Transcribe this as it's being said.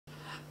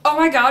Oh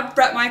my god,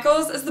 Bret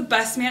Michaels is the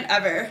best man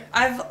ever.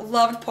 I've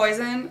loved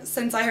Poison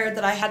since I heard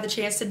that I had the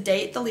chance to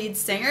date the lead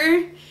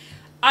singer.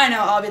 I know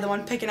I'll be the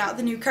one picking out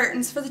the new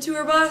curtains for the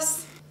tour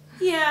bus.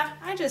 Yeah,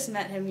 I just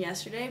met him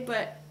yesterday,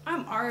 but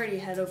I'm already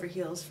head over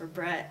heels for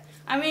Bret.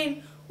 I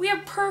mean, we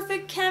have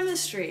perfect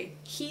chemistry.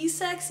 He's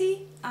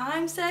sexy,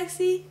 I'm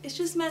sexy, it's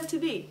just meant to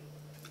be.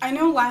 I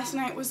know last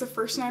night was the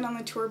first night on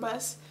the tour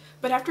bus,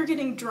 but after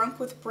getting drunk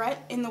with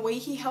Bret and the way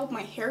he held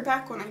my hair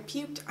back when I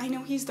puked, I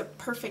know he's the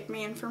perfect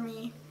man for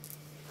me.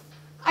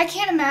 I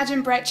can't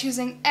imagine Bret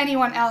choosing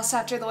anyone else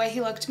after the way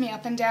he looked me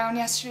up and down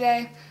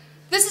yesterday.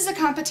 This is a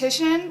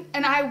competition,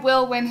 and I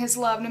will win his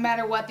love no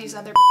matter what these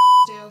other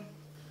do.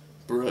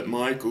 Bret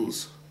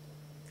Michaels.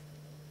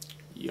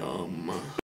 Yum.